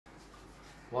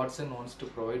Watsan wants to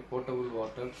provide potable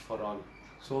water for all,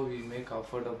 so we make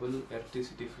affordable,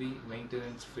 electricity-free,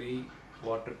 maintenance-free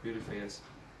water purifiers.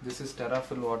 This is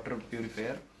TerraFill water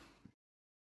purifier.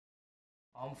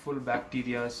 Harmful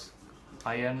bacteria,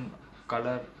 iron,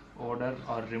 color, odor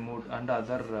are removed and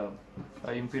other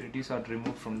impurities are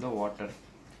removed from the water.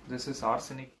 This is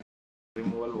arsenic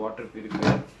removal water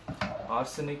purifier.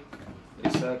 Arsenic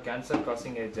is a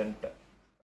cancer-causing agent.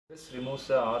 This removes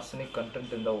the arsenic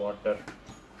content in the water.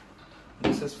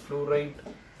 This is fluoride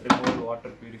removal water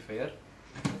purifier.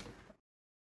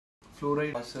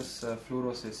 Fluoride causes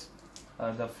fluorosis.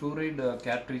 The fluoride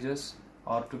cartridges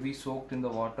are to be soaked in the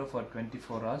water for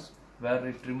 24 hours, where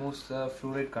it removes the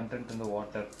fluoride content in the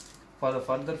water. For the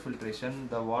further filtration,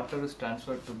 the water is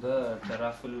transferred to the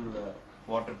TerraFill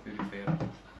water purifier.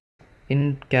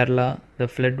 In Kerala, the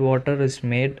flood water is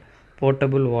made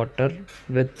potable water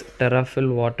with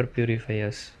TerraFill water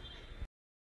purifiers.